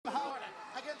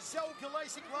sell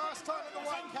Gracie last time in the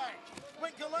weight cage.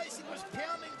 When Gracie was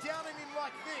pounding down on him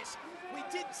like this, we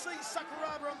did see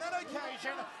Sakuraba on that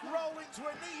occasion roll into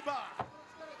a knee bar.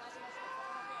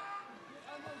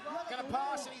 Gonna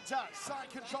pass, and he does. Side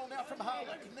control now from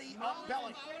Ralek. Knee on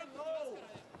belly.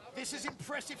 This is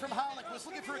impressive from Ralek. Was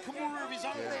looking for a Kimura of his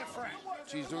own there, Frank.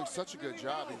 He's doing such a good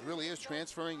job. He really is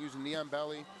transferring, using knee on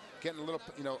belly, getting a little,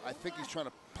 I think he's trying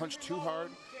to punch too hard,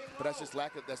 but that's just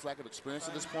lack of experience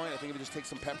at this point. I think if he just takes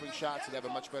some peppering shots, he'd have a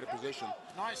much better position.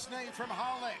 Nice knee from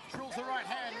Ralek. Drills the right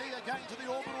hand, knee again to the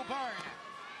orbital bone.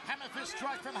 Hammer fist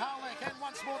strike from Ralek, and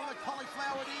once more to the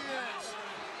cauliflowered ears.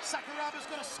 Sakuraba's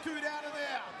going to scoot out of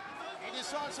there. He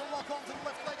decides to lock onto the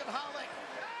left leg of Ralek.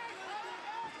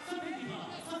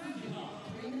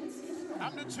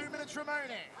 Under 2 minutes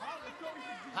remaining.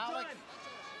 Ralek,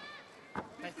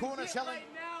 the corner telling,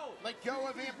 let go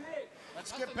of him.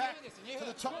 Let's get back to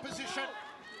the top position.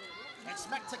 It's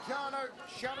Matt Takano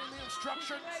shouting the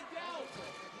instructions.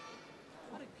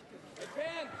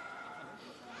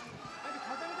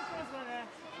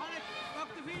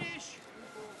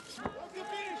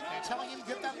 They're telling him,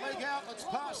 get that leg out, let's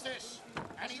pass this.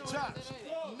 And he does.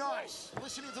 Nice.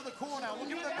 Listening to the corner,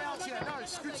 looking at the mount here. No,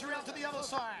 scoots around to the other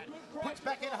side. Puts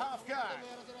back in half guard.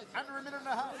 Under a minute and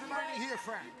a half remaining here,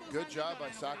 Frank. Good job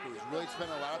by Saku. He's really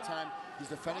spending a lot of time. He's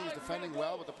defending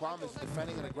well, but the problem is he's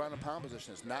defending in a ground and pound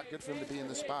position. It's not good for him to be in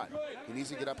this spot. He needs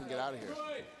to get up and get out of here.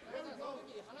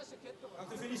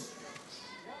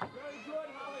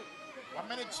 1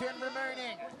 minute 10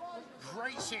 remaining.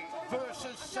 Gracie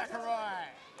versus Sakurai.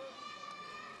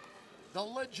 The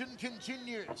legend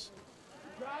continues.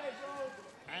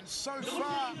 And so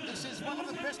far, this is one of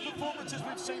the best performances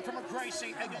we've seen from a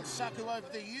Gracie against Saku over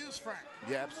the years, Frank.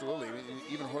 Yeah, absolutely. I mean,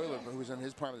 even Hoyler, who was in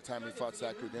his prime at the time he fought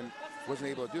Saku, wasn't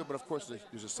able to do it, but of course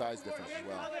there's a size difference as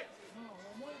well.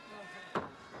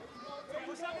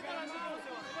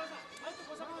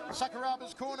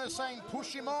 Sakuraba's corner saying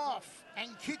push him off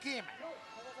and kick him.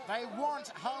 They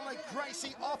want Ralek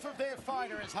Gracie off of their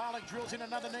fighter as Ralek drills in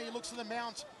another knee, looks at the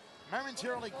mount,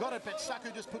 momentarily got it, but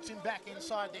Saku just puts him back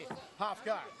inside the half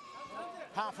guard.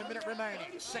 Half a minute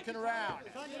remaining, second round.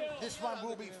 This one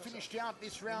will be finished out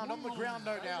this round on the ground,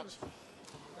 no doubt.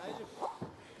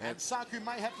 And Saku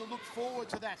may have to look forward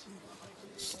to that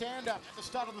stand-up at the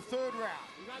start of the third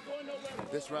round.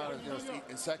 This round,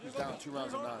 and Saku's down 2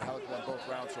 rounds and 9. Ralek won both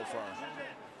rounds so far.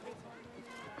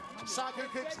 Saku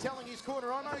keeps telling his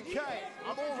corner, I'm okay.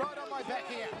 I'm all right on my back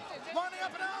here. Lining up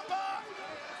an armbar.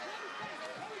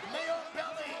 Knee on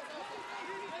belly.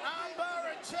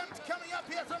 Armbar attempt coming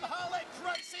up here from Ralek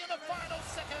Gracie in the final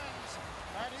seconds.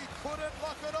 And he couldn't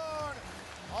lock it on.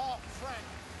 Oh, Frank,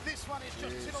 this one is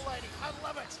just titillating. I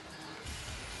love it.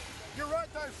 You're right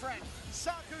though, Frank.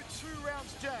 Saku 2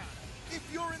 rounds down. If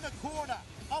you're in the corner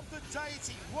of the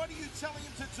deity, what are you telling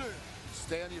him to do?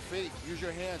 Stay on your feet. Use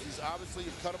your hands. He's obviously,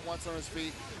 you've cut him once on his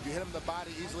feet. You hit him in the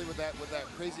body easily with that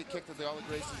crazy kick that all the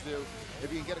Gracies do.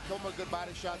 If you can get a couple of good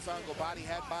body shots on, go body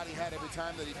head every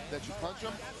time that you punch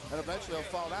him, and eventually he'll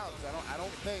fall down. I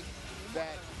don't think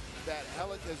that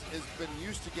Ralek has been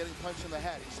used to getting punched in the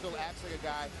head. He still acts like a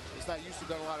guy that's not used to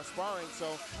doing a lot of sparring, so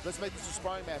let's make this a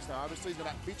sparring match now. Obviously, he's going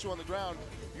to beat you on the ground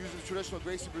using the traditional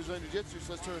Gracie Brazilian Jiu-Jitsu,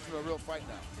 so let's turn it into a real fight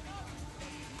now.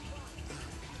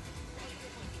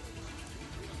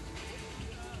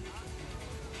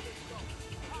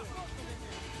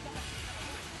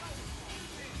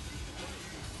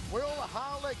 Will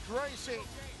Ralek Gracie.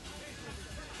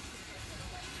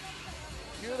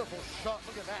 Beautiful shot,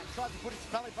 look at that. Tried to put his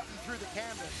belly button through the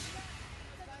canvas.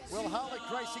 Will Ralek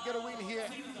Gracie get a win here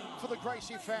for the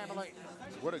Gracie family?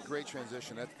 What a great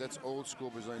transition. That's old school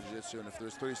Brazilian Jiu-Jitsu, and if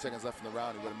there's 30 seconds left in the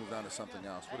round, he would have moved on to something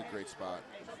else. What a great spot.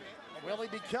 Will he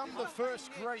become the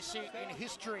first Gracie in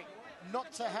history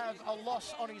not to have a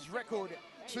loss on his record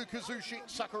to Kazushi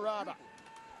Sakuraba?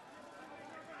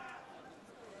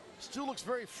 Still looks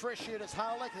very fresh here as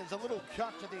Ralek. There's a little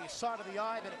cut to the side of the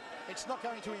eye, but it's not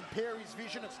going to impair his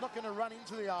vision. It's not going to run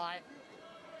into the eye.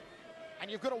 And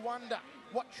you've got to wonder,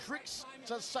 what tricks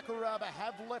does Sakuraba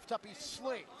have left up his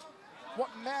sleeve?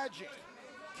 What magic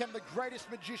can the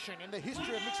greatest magician in the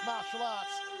history of mixed martial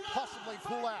arts possibly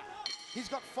pull out? He's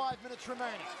got 5 minutes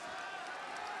remaining.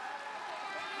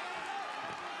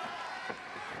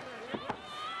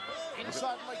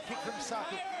 Inside leg kick from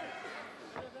Saku.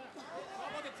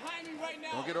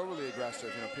 Don't get overly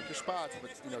aggressive, pick your spots,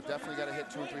 but definitely got to hit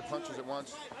 2 or 3 punches at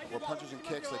once, or punches and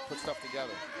kicks, like put stuff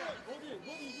together.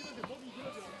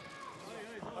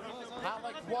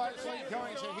 Ralek wisely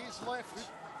going to his left,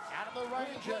 out of the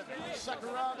range of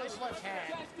Sakuraba's left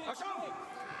hand.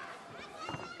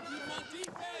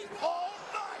 Oh,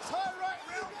 nice high right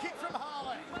round kick from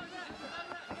Ralek.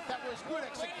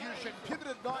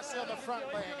 nicely on the front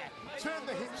leg. Turn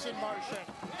the hips in motion.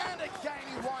 And again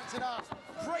he winds it up,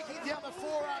 breaking down the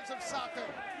forearms of Saku.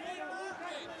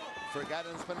 For a guy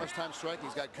that doesn't spend much time striking,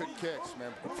 he's got good kicks,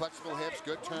 man. Flexible hips,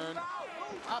 good turn.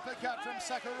 Uppercut from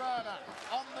Sakuraba.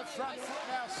 On the front foot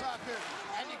now, Saku.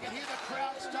 And you can hear the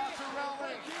crowd start to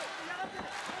rally.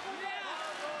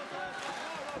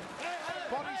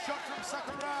 Body shot from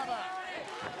Sakuraba.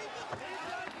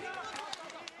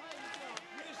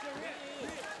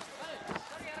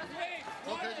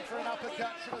 Looking for an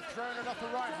uppercut, should have thrown it off the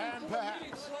right hand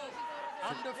perhaps.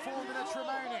 Under 4 minutes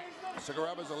remaining.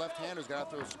 Sakuraba's a left-hander who's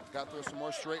got to throw some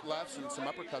more straight lefts and some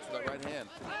uppercuts with that right hand.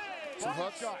 Some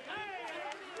hooks. Shot.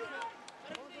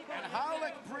 And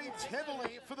Ralek breathes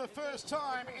heavily for the first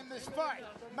time in this fight.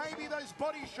 Maybe those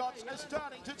body shots are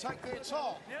starting to take their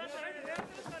toll.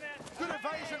 Good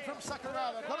evasion from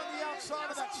Sakuraba. Got on the outside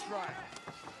of that strike.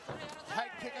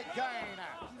 Head kick again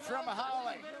from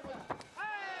Ralek.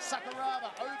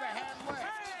 Sakuraba, overhand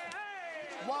left.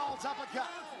 Wilds uppercut.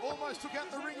 Almost took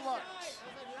out the ring lights.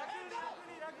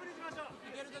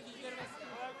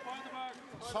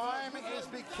 Time is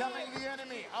becoming the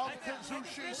enemy of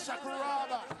Kazushi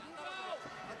Sakuraba.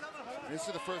 This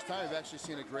is the first time we've actually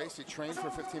seen a Gracie train for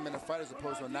a 15-minute fight as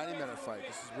opposed to a 90-minute fight.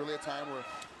 This is really a time where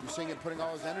you're seeing him putting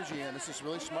all his energy in. This is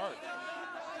really smart.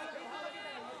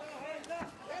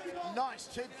 Nice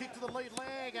cheap kick to the lead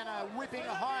leg and a whipping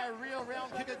high rear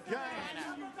round kick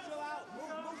again.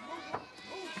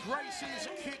 Gracie's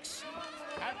kicks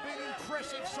have been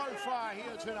impressive so far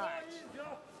here tonight.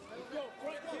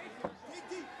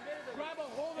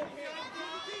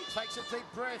 Takes a deep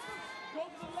breath.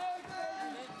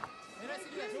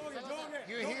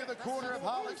 You hear the corner of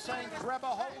Ralek saying, grab a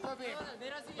hold of him.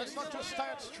 Let's not just stay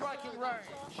at striking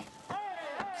range.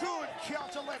 Good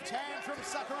counter left hand from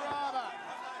Sakuraba.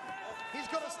 He's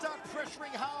got to start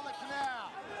pressuring Ralek now.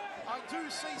 I do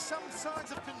see some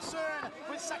signs of concern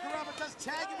when Sakuraba does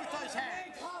tag him with those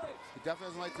hands. He definitely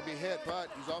doesn't like to be hit, but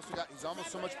he's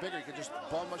almost so much bigger. He could just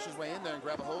ball mush his way in there and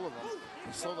grab a hold of him.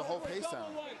 He slowed the whole pace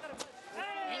down.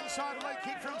 Inside leg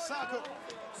kick from Saku.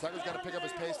 Saku's got to pick up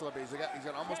his pace a little bit. He's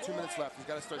got almost 2 minutes left. He's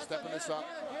got to start stepping this up,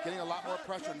 getting a lot more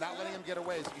pressure, not letting him get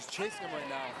away. He's chasing him right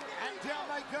now. And down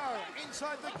they go.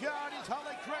 Inside the guard is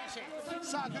Ralek Gracie.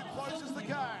 Saku closes the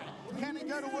guard. Can he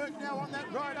go to work now on that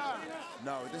right arm?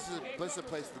 No, this is a place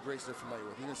that the Gracies are familiar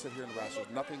with. He's going to sit here in the wrestle.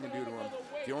 There's nothing he can do to him.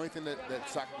 The only thing that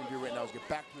Saku can do right now is get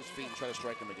back to his feet and try to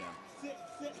strike him again.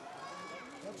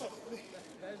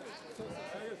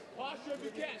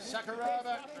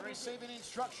 Sakuraba receiving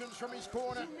instructions from his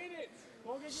corner.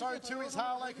 So too is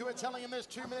Ralek, who are telling him there's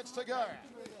 2 minutes to go.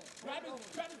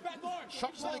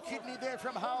 Shots to the kidney there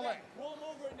from Ralek.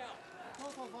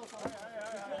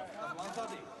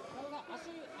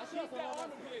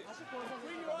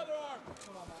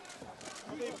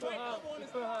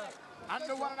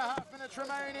 Under 1.5 minutes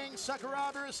remaining.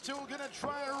 Sakuraba is still going to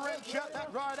try to wrench out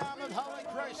that right arm of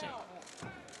Ralek Gracie.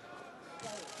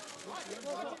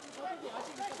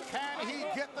 Can he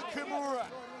get the Kimura?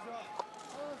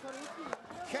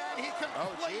 Can he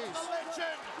complete the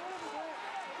legend?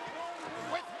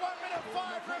 With 1 minute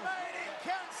 5 remaining,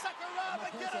 can Sakuraba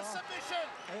get a submission?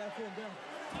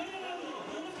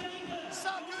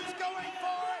 Saku's going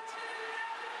for it.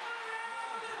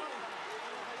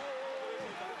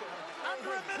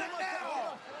 Under a minute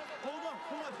now.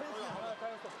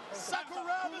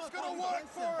 Sakuraba's going to work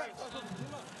for it.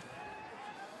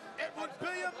 It would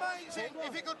be amazing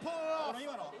if he could pull it off.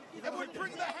 It would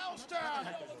bring the house down.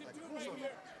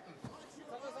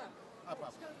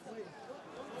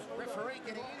 Referee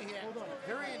getting in here,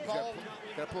 very involved.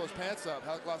 Got to pull his pants up.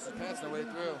 Ralek lost his pants on the way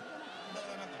through.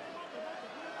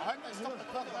 I hope they stop the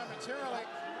clock momentarily.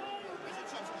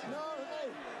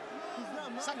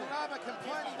 Sakuraba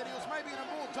complaining that he was maybe in a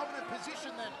more dominant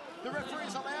position than the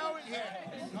referee's allowing here.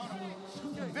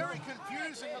 Very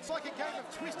confusing. It's like a game of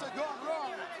Twister gone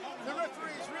wrong. The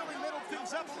referee's really muddled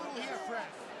things up a little here,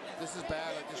 Frank. This is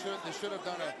bad. Like they should have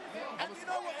done a... And you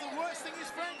know what the worst thing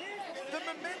is, Frank? The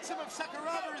momentum of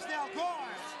Sakuraba is now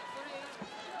gone.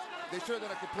 They should have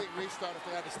done a complete restart if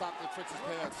they had to stop the Fritz's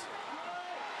pants.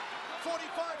 45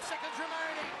 seconds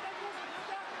remaining.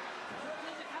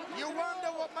 You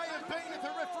wonder what may have been if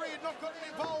the referee had not gotten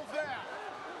involved there.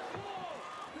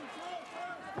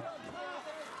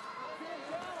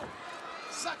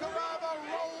 Sakuraba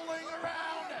rolling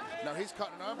around. Now he's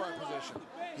caught an armbar position.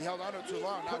 He held on to it too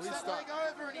long. Now Puts he's that stuck. leg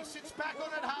over and he sits back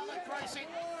on it. Ralek Gracie.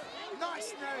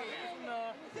 Nice knee.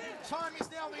 Time is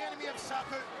now the enemy of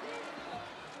Saku.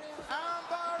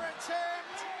 Armbar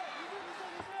attempt.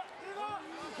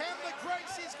 Can the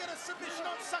Gracies get a submission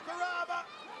on Sakuraba?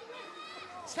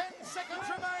 10 seconds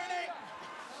remaining.